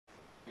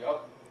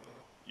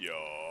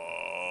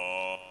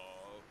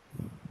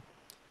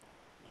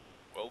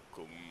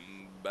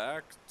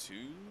back to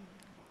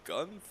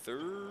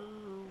Gunther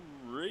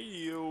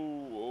Radio.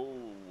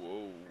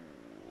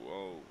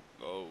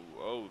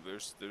 Oh,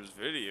 there's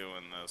video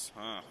in this,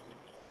 huh?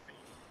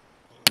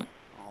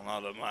 Well,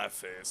 not on my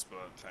face,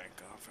 but thank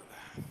God for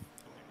that.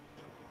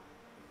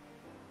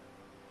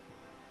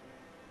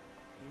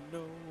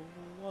 No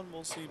one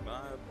will see my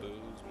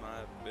boobs,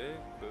 my big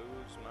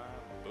boobs, my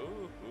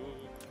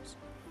boobs.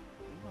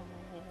 No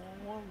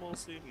one will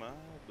see my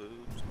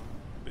boobs,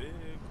 my big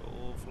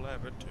old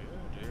flabby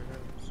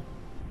titties.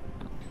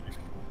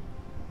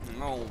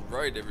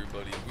 Alright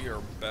everybody, we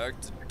are back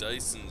to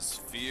Dyson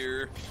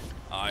Sphere.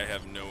 I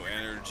have no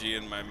energy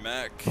in my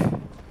mech,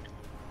 and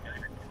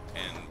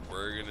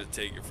we're gonna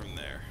take it from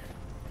there.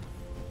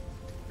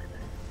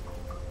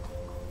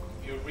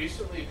 You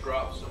recently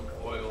dropped some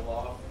oil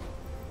off.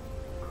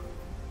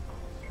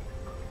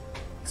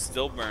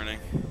 Still burning.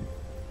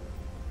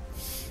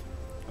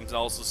 I'm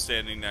also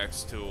standing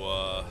next to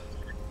a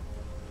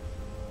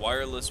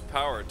wireless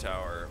power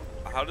tower.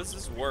 How does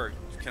this work?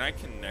 Can I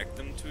connect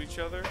them to each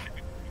other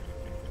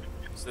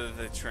so that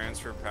they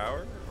transfer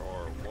power,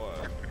 or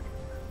what?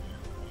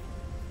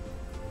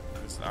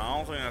 'Cause I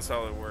don't think that's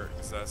how they work,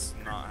 because that's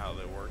not how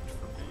they worked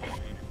for me.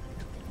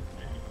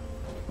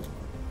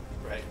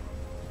 Right.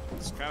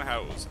 It's kind of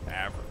how it was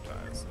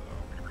advertised,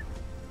 though.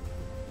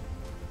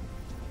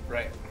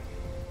 Right.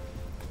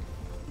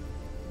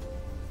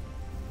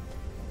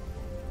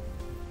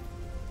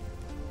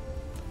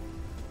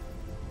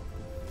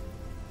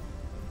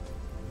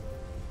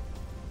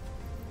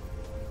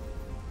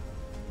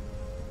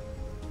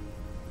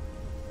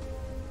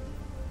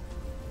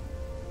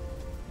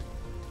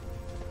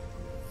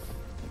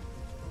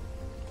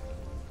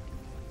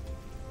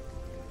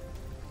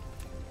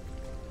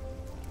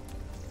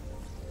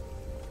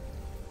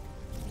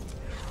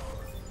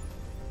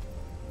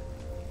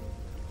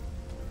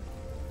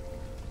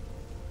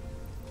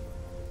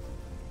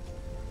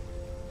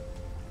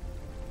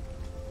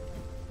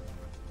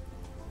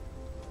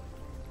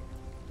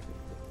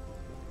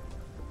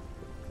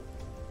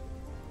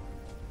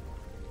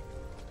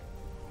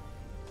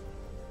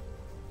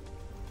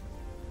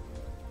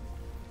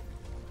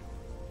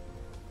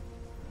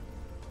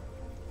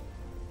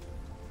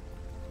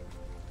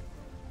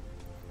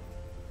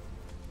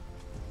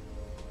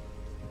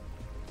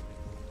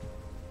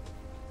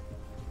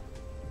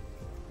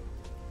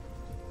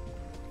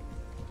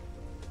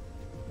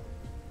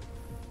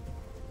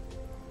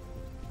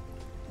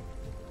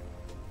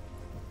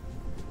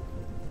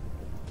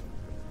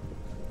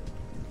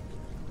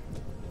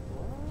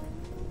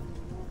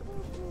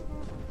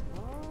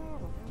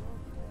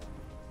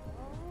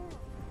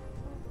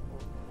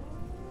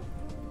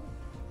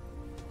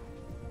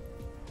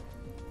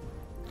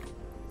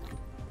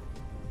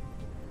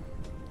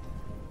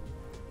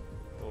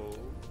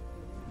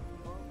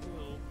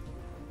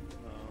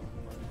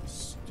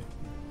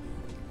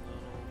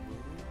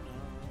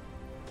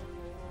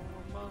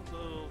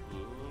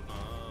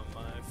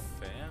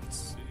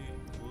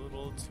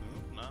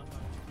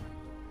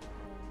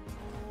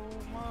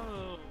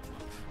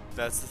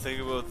 That's the thing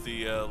about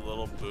the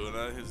little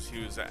Boona, is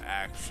he was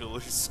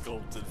actually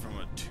sculpted from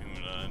a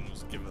tuna and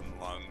was given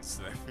lungs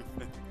and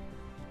everything.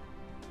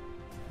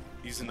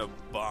 He's an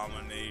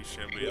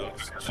abomination, but he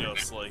looks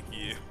just like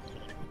you.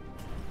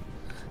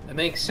 It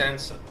makes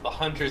sense. The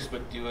hunters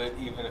would do it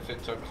even if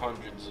it took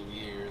hundreds of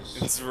years.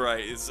 It's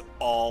right, it's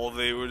all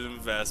they would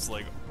invest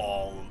like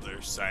all of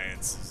their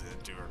sciences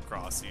into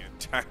across the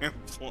entire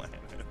planet.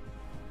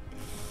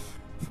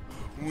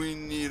 We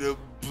need a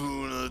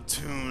Boona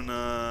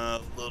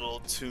tuna, little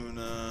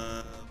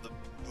tuna, the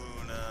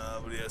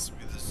Boona, but he has to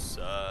be the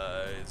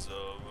size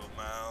of a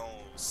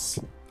mouse.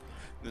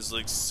 There's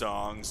like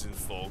songs and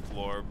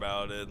folklore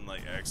about it and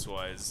like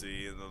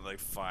XYZ, and then like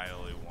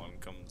finally one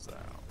comes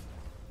out.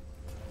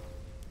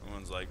 And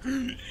one's like,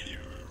 no,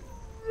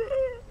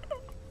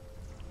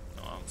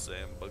 I'm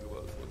saying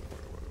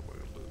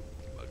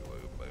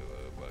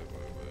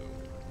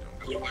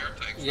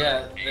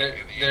yeah,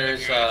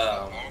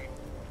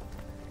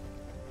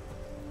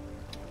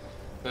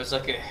 there's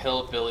like a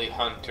hillbilly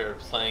hunter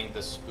playing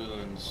the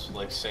spoons,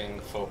 like singing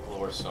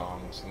folklore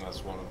songs, and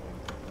that's one of them.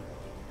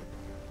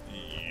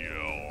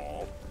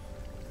 Yeah.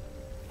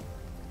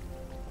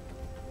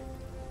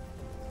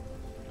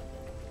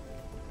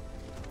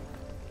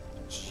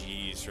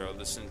 Jeez, bro,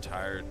 this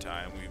entire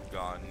time we've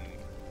gotten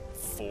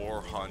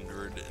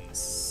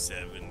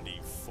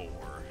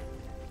 474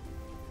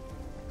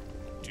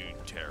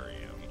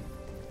 deuterium.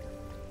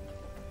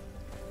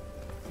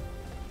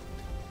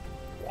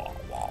 Wow,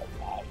 wow,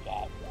 wow, wow,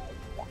 wow.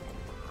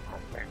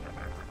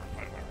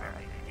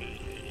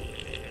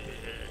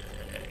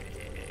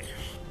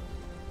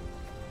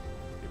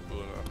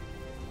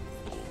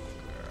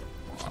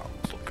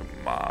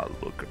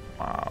 Look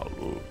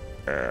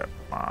at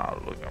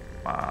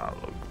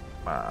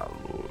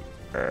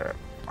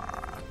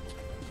my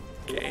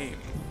game.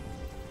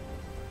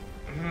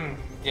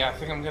 Yeah, I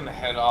think I'm gonna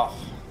head off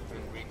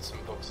and read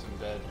some books in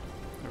bed.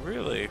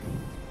 Really?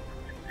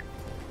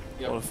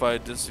 Yep. What if I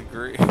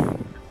disagree?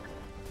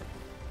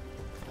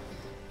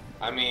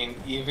 I mean,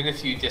 even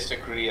if you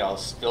disagree, I'll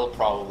still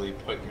probably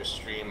put your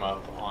stream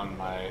up on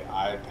my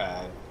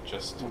iPad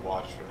just to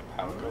watch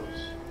how it goes.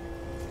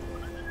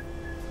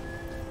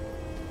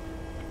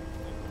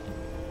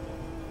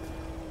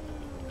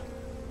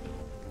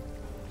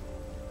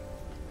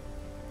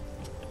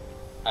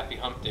 Happy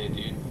hump day,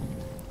 dude.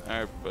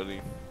 Alright,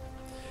 buddy.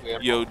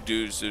 Yo,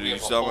 dude, so you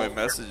saw my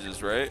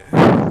messages, right?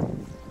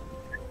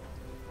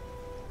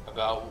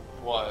 About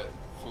what?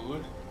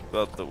 Food?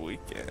 About the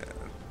weekend.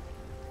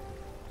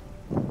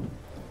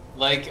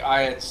 Like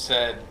I had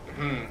said,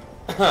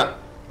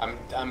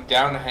 I'm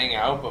down to hang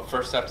out, but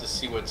first I have to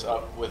see what's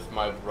up with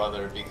my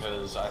brother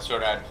because I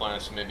sort of had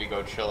plans to maybe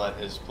go chill at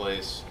his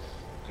place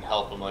and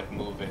help him like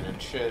move in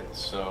and shit.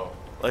 So,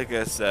 like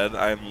I said,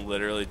 I'm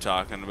literally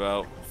talking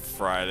about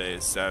Friday,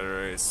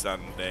 Saturday,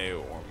 Sunday,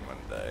 or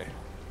Monday.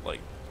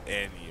 Like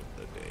any of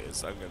the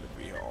days, I'm gonna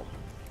be home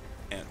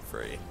and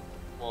free.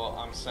 Well,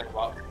 I'm saying,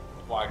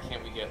 why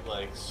can't we get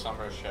like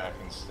Summer Shack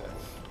instead?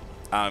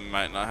 I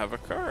might not have a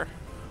car.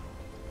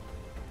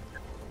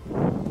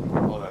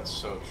 Oh, that's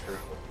so true.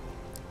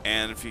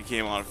 And if you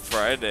came on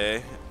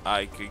Friday,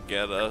 I could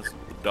get us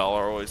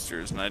dollar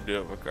oysters, and I do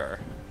have a car.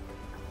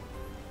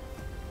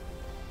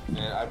 And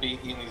I'd be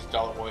eating these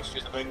dollar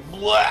oysters. I'm like,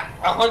 blah!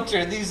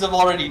 Hunter, these have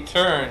already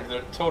turned.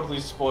 They're totally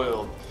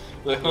spoiled.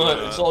 Like,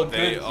 it's all good,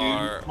 they dude.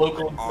 Are,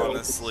 Local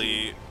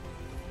honestly,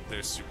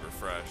 they're super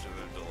fresh and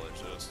they're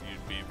delicious.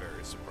 You'd be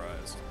very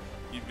surprised.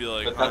 You'd be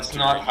like, but that's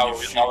Hunter, not how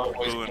dollar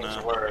oysters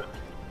Buna. work.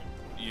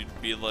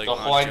 You'd be like, The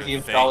whole Hunter, idea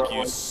of thank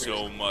you oysters.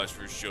 so much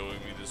for showing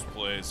me this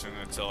place. I'm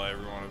gonna tell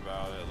everyone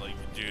about it. Like,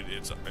 dude,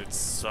 it's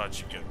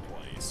such a good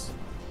place.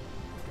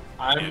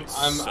 I'm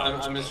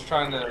just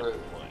trying to.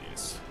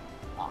 Place.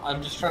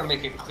 I'm just trying to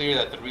make it clear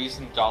that the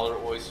reason dollar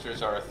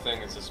oysters are a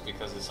thing is just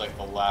because it's like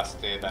the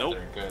last day that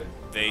they're good.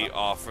 They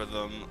offer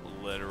them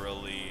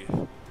literally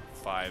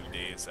 5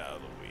 days out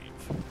of the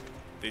week.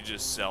 They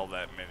just sell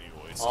that many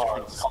oysters. Oh,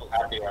 it's called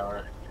happy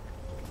hour.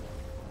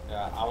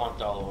 Yeah, I want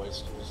dollar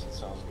oysters. It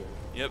sounds good.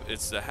 Yep,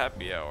 it's the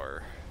happy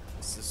hour.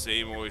 It's the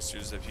same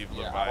oysters that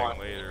people are buying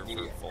later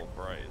for full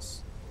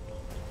price.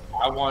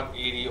 I want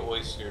 80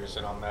 oysters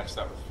and I'll match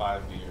that with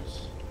 5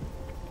 beers.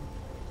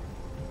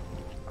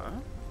 Huh?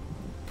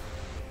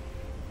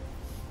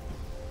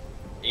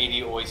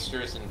 80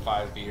 oysters and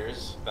 5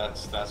 beers.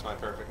 That's my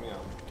perfect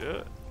meal. Do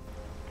it.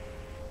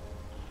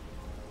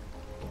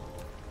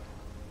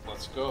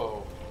 Let's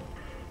go.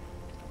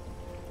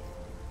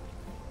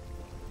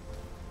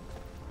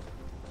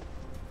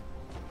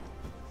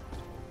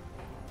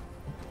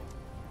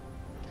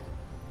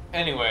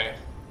 Anyway,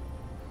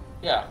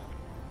 yeah.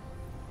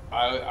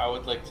 I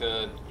would like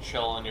to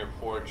chill on your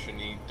porch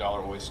and eat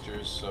dollar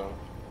oysters, so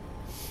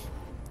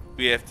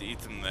We have to eat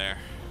them there.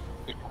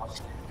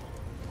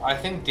 I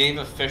think Dave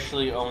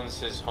officially owns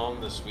his home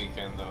this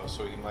weekend, though,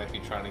 so he might be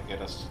trying to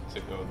get us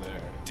to go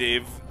there.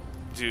 Dave,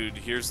 dude,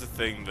 here's the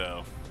thing,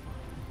 though.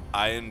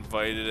 I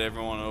invited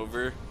everyone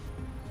over,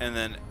 and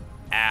then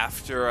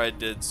after I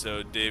did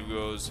so, Dave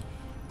goes,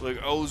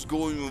 like, I was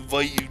going to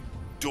invite you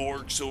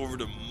dorks over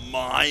to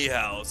my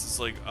house. It's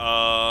like,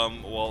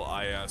 well,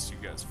 I asked you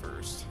guys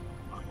first.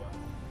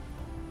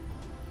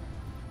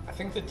 I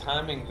think the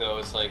timing, though,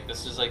 is like,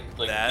 this is like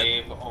that,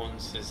 Dave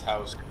owns his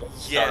house.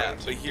 Yeah,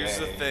 but here's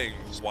the thing.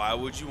 Why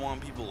would you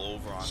want people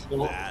over on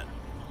that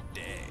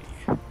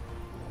day?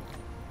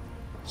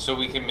 So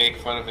we can make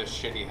fun of his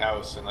shitty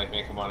house and, like,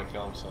 make him want to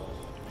kill himself.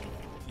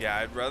 Yeah,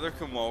 I'd rather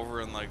come over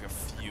in, like, a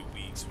few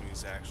weeks when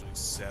he's actually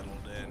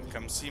settled in.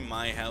 Come see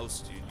my house,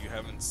 dude. You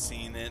haven't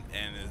seen it,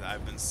 and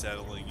I've been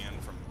settling in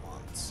for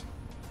months.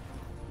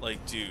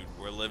 Like, dude,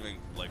 we're living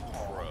like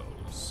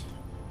pros.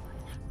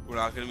 We're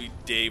not gonna be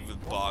Dave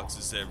with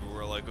boxes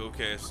everywhere. Like,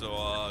 okay,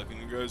 so can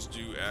you guys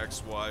do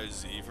X, Y,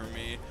 Z for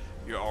me?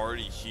 You're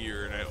already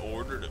here, and I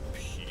ordered a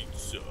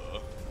pizza.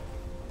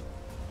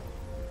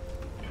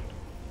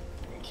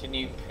 Can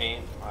you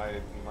paint my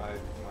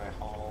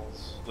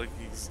halls? Like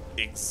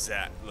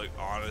like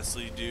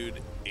honestly, dude,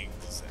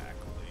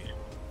 exactly.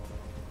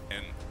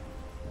 And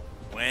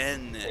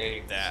when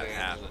that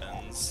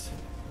happens,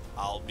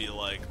 I'll be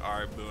like,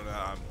 alright,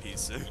 Buna, I'm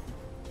piecing.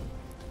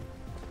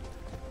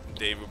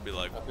 Dave would be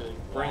like,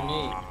 bring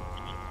me.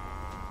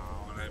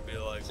 And I'd be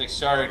like,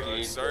 sorry,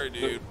 dude. Sorry,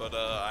 dude, but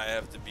I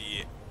have to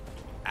be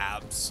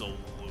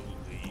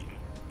absolutely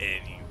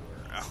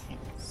anywhere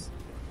else.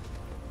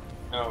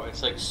 No,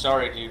 it's like,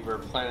 sorry, dude, we're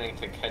planning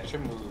to catch a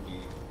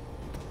movie.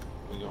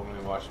 We don't want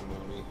to watch a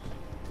movie.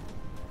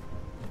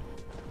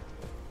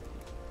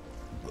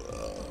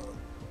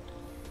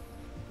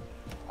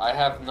 I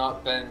have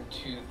not been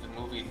to the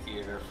movie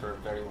theater for a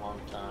very long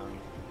time.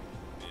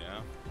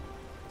 Yeah.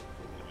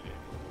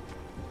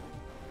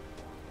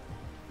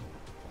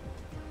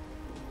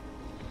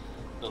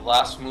 The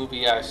last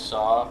movie I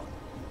saw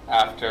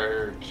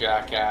after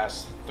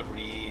Jackass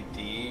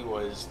 3D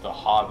was The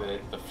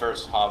Hobbit, the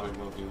first Hobbit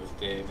movie with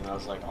Dave, and that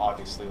was like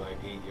obviously like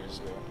 8 years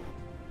ago.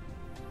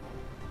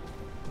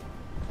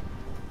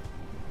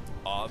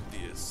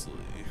 Obviously.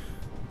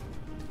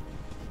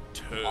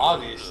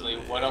 Obviously,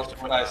 what else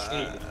would I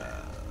see?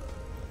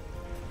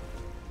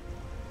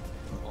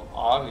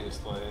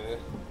 Obviously.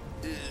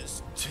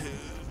 Is to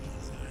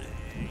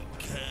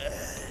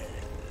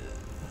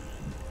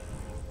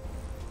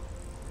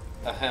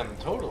Ahem,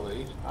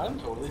 totally. I'm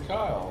totally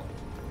Kyle.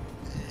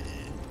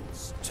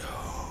 It's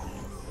totally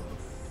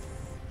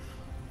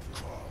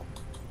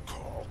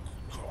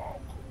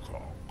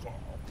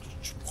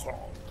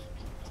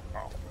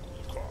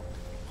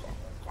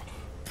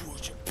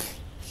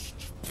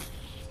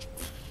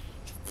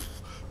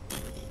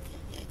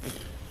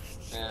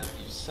And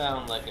you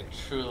sound like a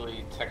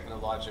truly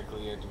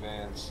technologically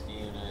advanced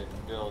unit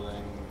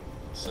building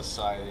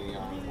society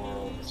on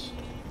worlds.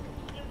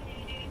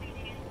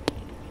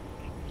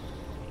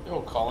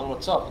 Yo, Colin,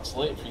 what's up? It's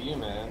late for you,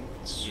 man.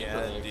 It's super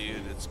yeah, late.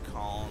 dude, it's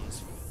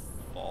Colin's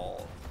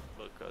fault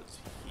because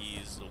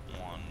he's the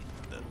one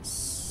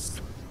that's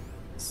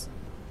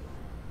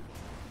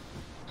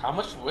How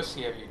much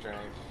whiskey have you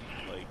drank?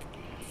 like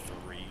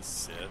 3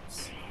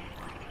 sips.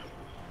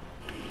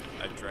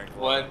 I drank.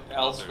 What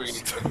else were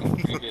you drinking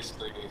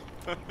previously?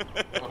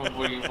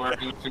 Were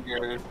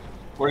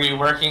you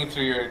working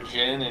through your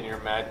gin and your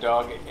Mad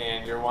Dog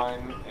and your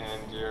wine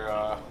and your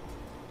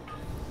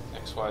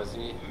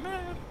XYZ?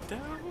 Mad Dog,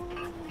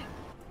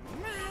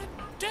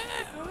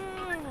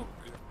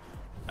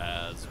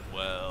 as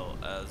well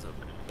as a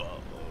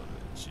buttload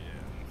of gin.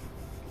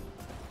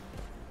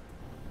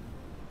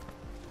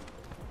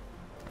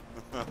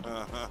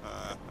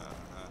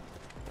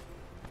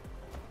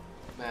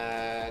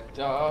 Mad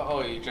Dog.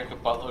 Oh, you drink a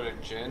buttload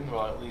of gin?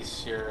 Well, at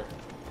least you're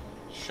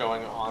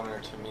showing honor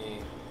to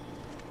me.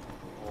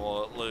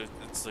 Well,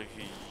 it's like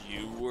a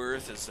U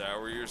worth. Is that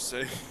what you're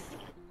saying?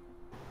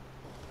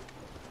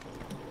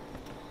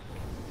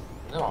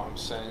 No, I'm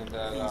saying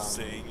that You're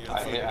saying it's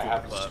I like a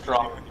have a butt.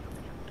 strong.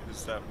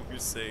 Is that what you're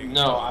saying?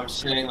 No, I'm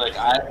saying like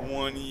I.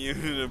 1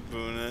 unit of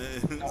Buna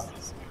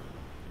is.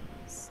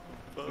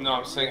 No,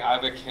 I'm saying I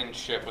have a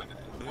kinship with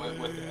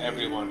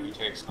everyone who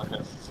takes like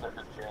a sip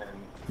of gin.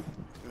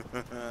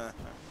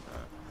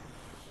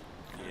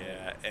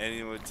 Yeah,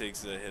 anyone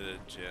takes a hit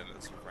of gin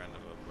is a friend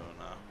of a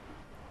Buna.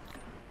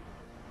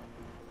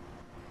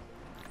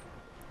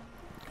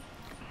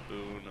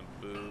 Boona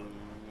boo,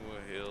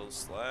 he'll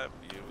slap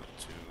you with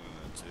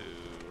tuna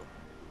too,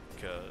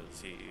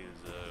 'cause he's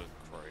a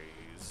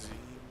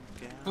crazy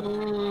guy.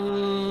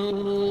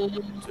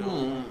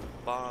 Don't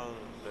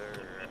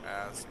bother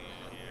asking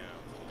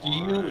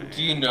him.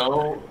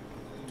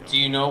 Do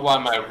you know why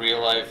my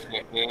real life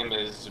nickname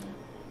is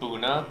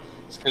Boona?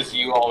 It's because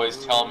you always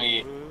tell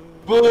me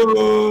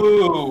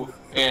boo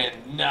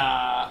and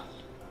nah.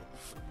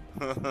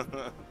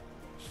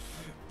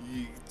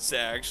 It's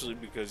actually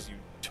because you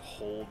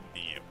told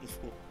me it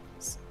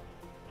was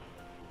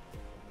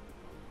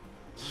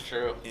It's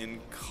true.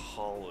 in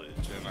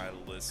college and I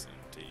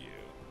listened to you.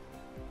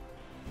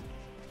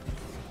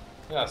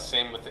 Yeah,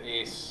 same with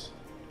Ace.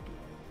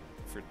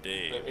 For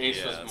Dave. The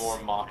Ace was more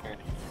mocking.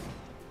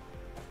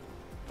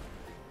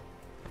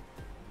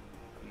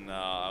 No,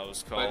 I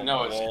was called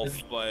no,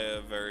 Wolf by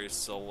a very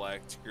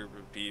select group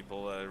of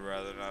people that I'd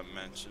rather not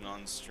mention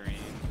on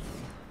stream.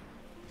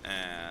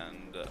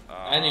 And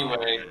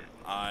Anyway,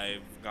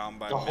 I've gone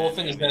by the whole many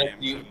thing is that names,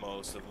 you- and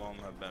most of them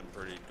have been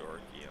pretty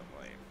dorky and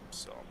lame,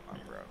 so I'm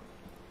not proud.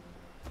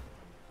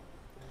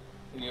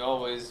 And you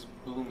always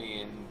boo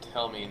me and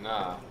tell me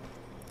nah.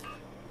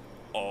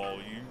 Oh,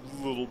 you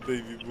little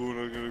baby boon,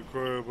 I'm gonna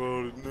cry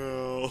about it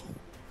now.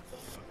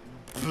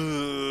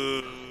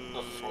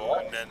 The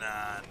fuck?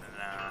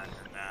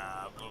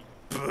 Nah.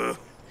 Boo.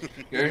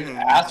 You're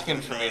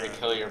asking for me to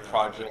kill your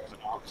Project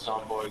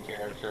Zomboid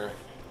character.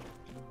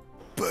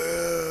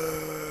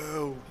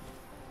 Boo.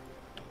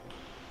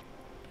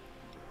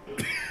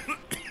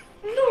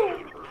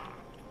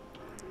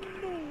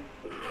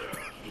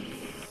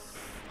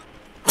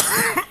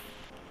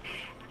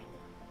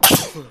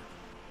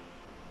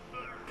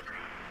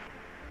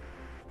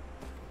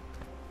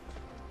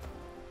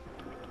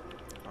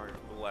 Alright,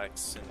 relax,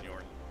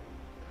 senor.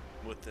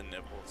 With the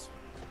nipples.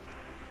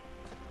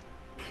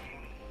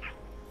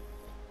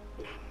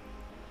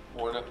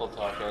 More nipple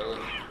talk, eh?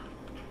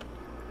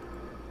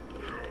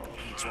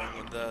 What's wrong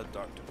with that,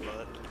 Dr.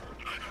 Butt?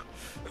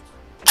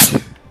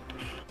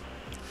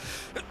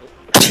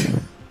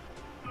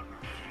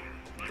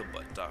 The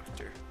butt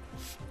doctor.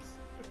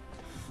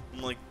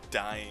 I'm like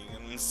dying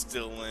and I'm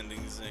still landing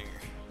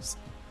zingers.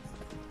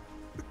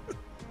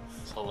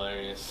 It's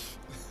hilarious.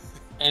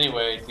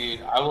 Anyway,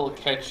 dude, I will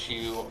catch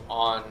you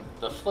on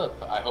the flip.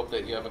 I hope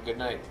that you have a good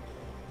night.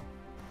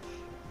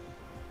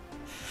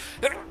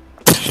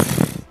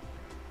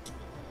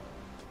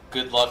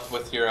 Good luck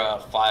with your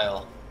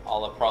file.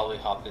 I'll probably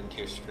hop into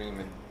your stream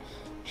and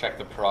check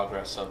the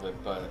progress of it,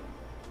 but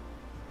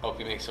hope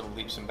you make some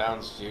leaps and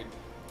bounds, dude.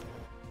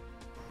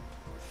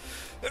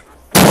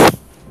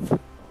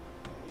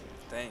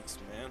 Thanks,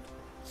 man.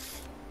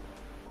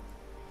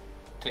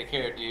 Take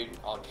care, dude.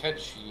 I'll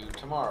catch you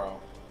tomorrow.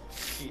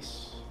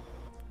 Peace.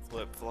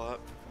 Flip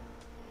flop.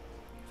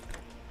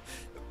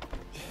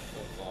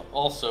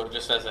 Also,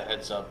 just as a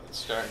heads up, it's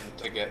starting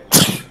to get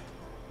late,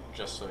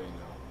 just so you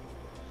know.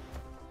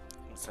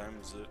 What time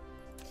is it?